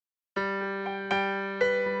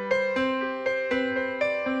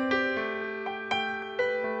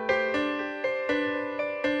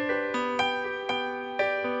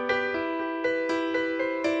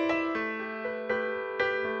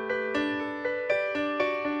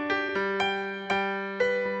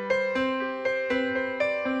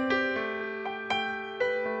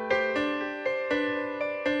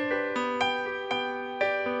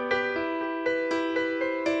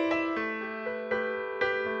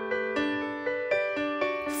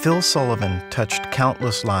Phil Sullivan touched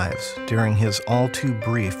countless lives during his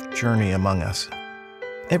all-too-brief journey among us.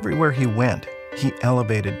 Everywhere he went, he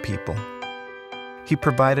elevated people. He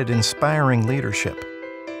provided inspiring leadership.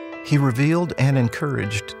 He revealed and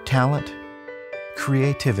encouraged talent,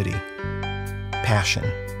 creativity, passion.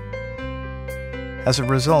 As a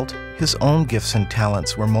result, his own gifts and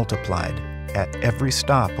talents were multiplied at every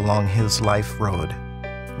stop along his life road,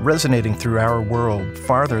 resonating through our world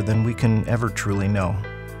farther than we can ever truly know.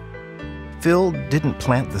 Phil didn't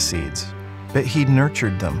plant the seeds, but he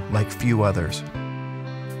nurtured them like few others.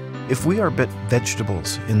 If we are but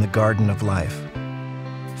vegetables in the garden of life,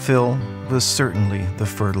 Phil was certainly the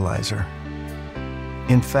fertilizer.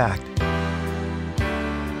 In fact,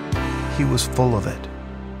 he was full of it.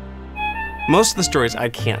 Most of the stories I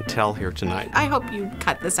can't tell here tonight. I hope you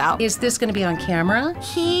cut this out. Is this going to be on camera?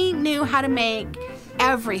 He knew how to make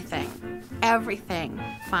everything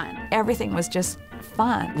fun. Everything was just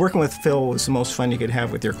fun. Working with Phil was the most fun you could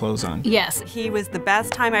have with your clothes on. Yes. He was the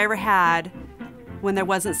best time I ever had when there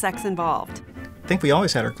wasn't sex involved. I think we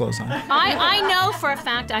always had our clothes on. I know for a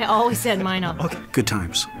fact I always had mine on. Okay, good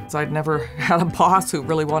times. I'd never had a boss who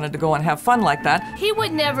really wanted to go and have fun like that. He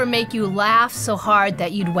would never make you laugh so hard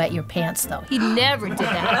that you'd wet your pants, though. He never did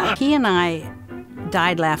that. He and I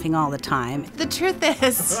died laughing all the time. The truth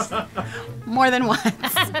is, more than once.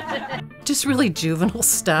 Just really juvenile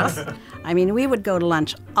stuff. I mean, we would go to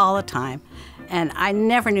lunch all the time, and I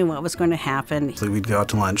never knew what was going to happen. We'd go out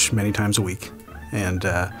to lunch many times a week and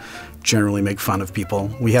generally make fun of people.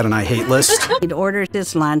 We had an I hate list. He'd order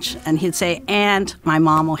his lunch, and he'd say, and my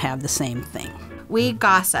mom will have the same thing. We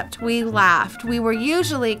gossiped, we laughed. We were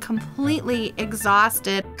usually completely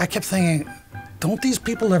exhausted. I kept thinking, don't these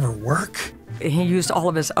people ever work? He used all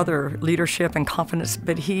of his other leadership and confidence,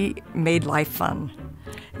 but he made life fun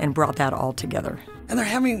and brought that all together. And they're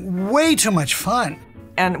having way too much fun.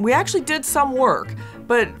 And we actually did some work,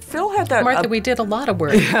 but Phil had that... Martha, we did a lot of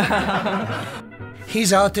work.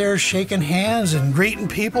 He's out there shaking hands and greeting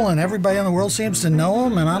people, and everybody in the world seems to know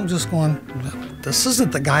him, and I'm just going, this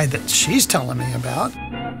isn't the guy that she's telling me about.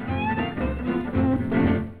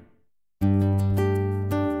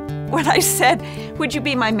 When I said, would you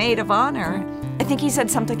be my maid of honor? I think he said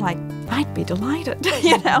something like, I'd be delighted,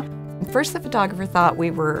 you know? First, the photographer thought we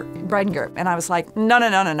were bride and groom, and I was like, no, no,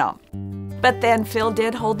 no, no, no. But then Phil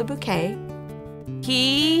did hold the bouquet.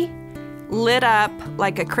 He lit up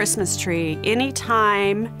like a Christmas tree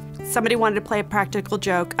anytime somebody wanted to play a practical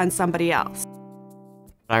joke on somebody else.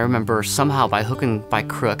 I remember somehow by hook and by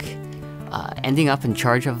crook ending up in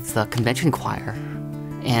charge of the convention choir.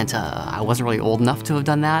 And I wasn't really old enough to have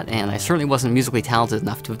done that, and I certainly wasn't musically talented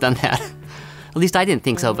enough to have done that. At least I didn't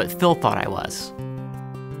think so, but Phil thought I was.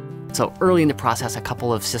 So early in the process, a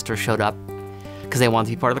couple of sisters showed up because they wanted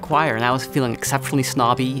to be part of the choir, and I was feeling exceptionally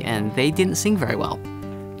snobby, and they didn't sing very well.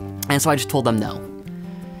 And so I just told them no.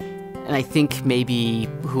 And I think maybe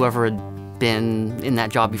whoever had been in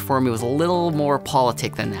that job before me was a little more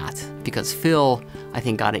politic than that, because Phil, I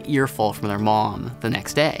think, got an earful from their mom the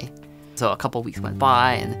next day. So a couple weeks went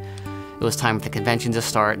by, and it was time for the convention to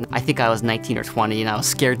start. And I think I was 19 or 20, and I was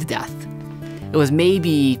scared to death. It was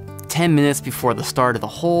maybe 10 minutes before the start of the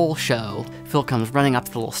whole show. Phil comes running up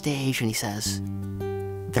to the little stage, and he says,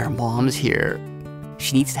 their mom's here.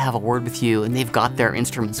 She needs to have a word with you, and they've got their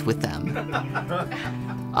instruments with them.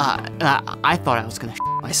 I thought I was gonna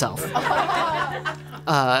myself.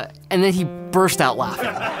 And then he burst out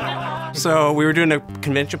laughing. So we were doing a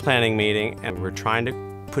convention planning meeting, and we were trying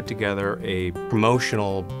to put together a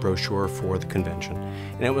promotional brochure for the convention.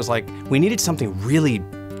 And it was like, we needed something really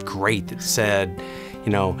great that said,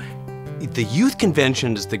 you know, the youth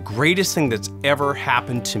convention is the greatest thing that's ever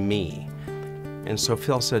happened to me. And so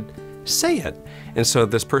Phil said, say it. And so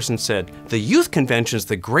this person said, the youth convention is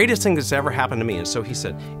the greatest thing that's ever happened to me. And so he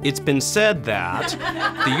said, it's been said that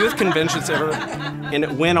the youth convention's ever, and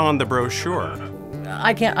it went on the brochure.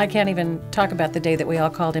 I can't even talk about the day that we all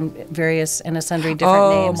called him various and sundry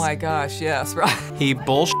different names. Oh my gosh, yes, right. He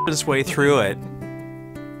bullshit his way through it,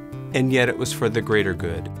 and yet it was for the greater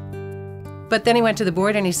good. But then he went to the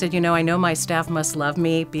board and he said, you know, I know my staff must love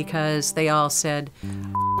me because they all said,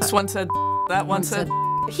 This one said, that one said.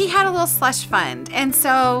 He had a little slush fund, and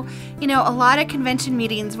so, you know, a lot of convention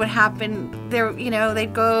meetings would happen there, you know,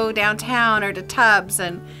 they'd go downtown or to Tubbs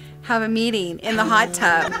and have a meeting in the hot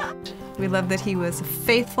tub. We loved that he was a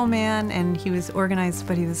faithful man and he was organized,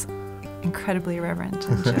 but he was incredibly irreverent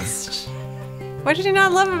and just... What did you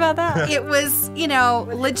not love about that? It was, you know,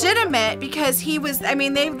 legitimate because he was, I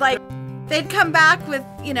mean, they'd come back with,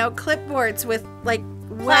 you know, clipboards with like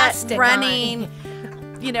wet, Plastic running,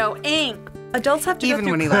 you know, ink. Adults have to Even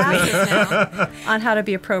go when through he loved me. classes now on how to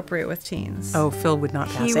be appropriate with teens. Oh, Phil would not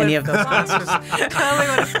pass He any would- of those classes.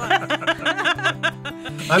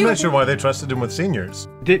 I'm not sure why they trusted him with seniors.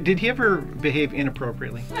 Did he ever behave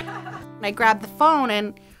inappropriately? I grabbed the phone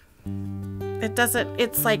and it doesn't,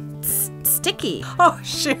 it's like sticky. Oh,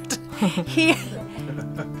 shoot.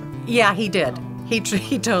 Yeah, he did. He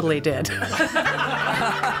totally did.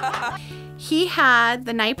 He had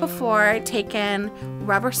the night before taken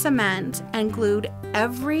rubber cement and glued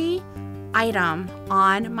every item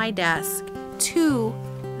on my desk to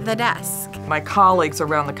the desk. My colleagues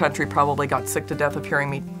around the country probably got sick to death of hearing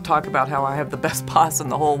me talk about how I have the best boss in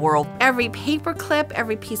the whole world. Every paper clip,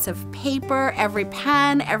 every piece of paper, every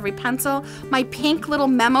pen, every pencil, my pink little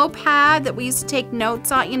memo pad that we used to take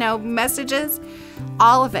notes on, you know, messages,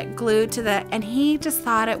 all of it glued to the, and he just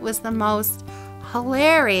thought it was the most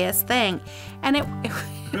hilarious thing. And it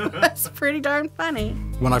was pretty darn funny.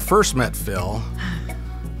 When I first met Phil,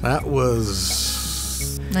 that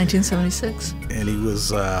was 1976. And he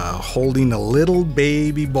was holding a little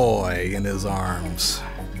baby boy in his arms,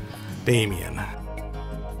 Damien.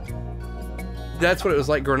 That's what it was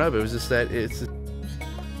like growing up. It was just that it's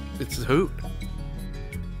a hoot.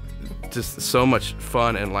 Just so much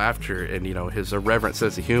fun and laughter, and you know, his irreverent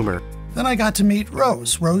sense of humor. Then I got to meet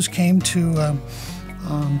Rose. Rose came to a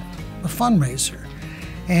fundraiser,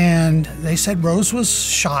 and they said Rose was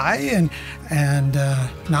shy and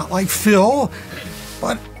not like Phil,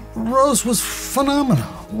 but Rose was phenomenal.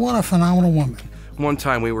 What a phenomenal woman. One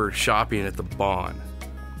time we were shopping at the Bon,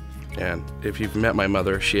 and if you've met my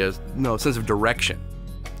mother, she has no sense of direction,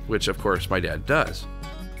 which of course my dad does.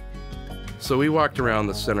 So we walked around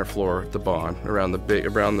the center floor at the Bon, around the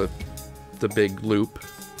big loop,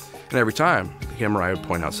 and every time him or I would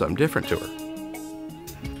point out something different to her.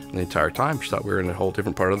 And the entire time she thought we were in a whole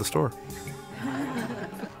different part of the store.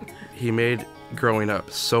 He made growing up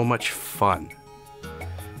so much fun,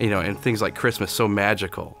 you know, and things like Christmas so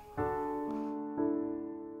magical.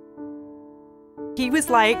 He was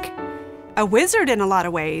like a wizard in a lot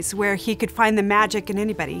of ways, where he could find the magic in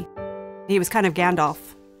anybody. He was kind of Gandalf,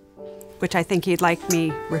 which I think he'd like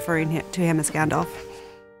me referring to him as Gandalf.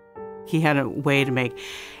 He had a way to make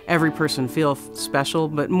every person feel special,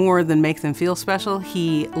 but more than make them feel special,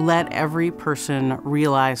 he let every person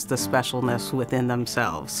realize the specialness within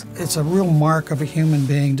themselves. It's a real mark of a human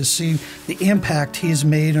being to see the impact he's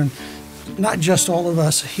made on not just all of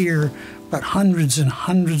us here, but hundreds and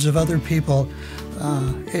hundreds of other people.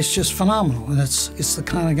 It's just phenomenal, and it's the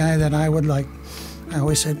kind of guy that I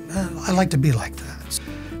always said, I'd like to be like that.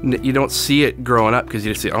 You don't see it growing up because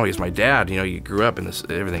you just say, oh, he's my dad. You know, you grew up and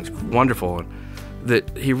everything's wonderful. And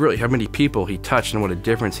that he really, how many people he touched and what a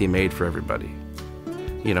difference he made for everybody.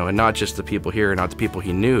 You know, and not just the people here, not the people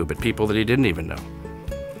he knew, but people that he didn't even know.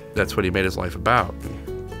 That's what he made his life about.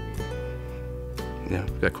 Yeah,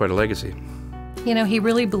 got quite a legacy. You know, he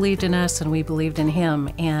really believed in us and we believed in him,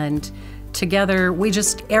 and together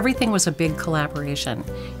everything was a big collaboration.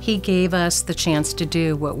 He gave us the chance to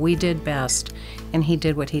do what we did best, and he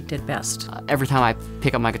did what he did best. Every time I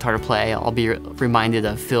pick up my guitar to play, I'll be reminded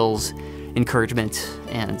of Phil's encouragement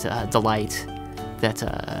and delight that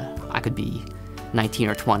I could be 19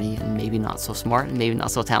 or 20 and maybe not so smart and maybe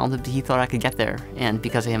not so talented, but he thought I could get there, and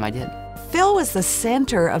because of him I did. Phil was the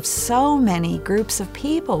center of so many groups of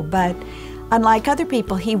people, but unlike other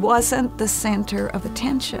people, he wasn't the center of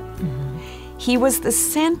attention. Mm-hmm. He was the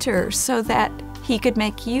center so that he could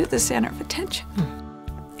make you the center of attention.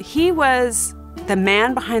 He was the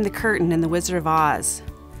man behind the curtain in The Wizard of Oz,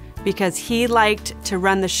 because he liked to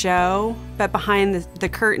run the show, but behind the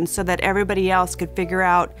curtain so that everybody else could figure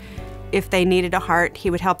out if they needed a heart, he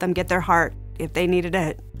would help them get their heart. If they needed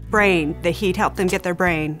a brain, he'd help them get their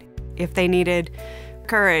brain. If they needed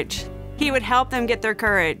courage, he would help them get their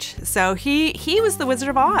courage. So he was the Wizard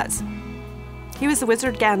of Oz. He was the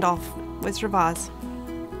Wizard Gandalf, Wizard of Oz.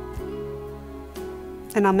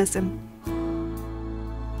 And I'll miss him.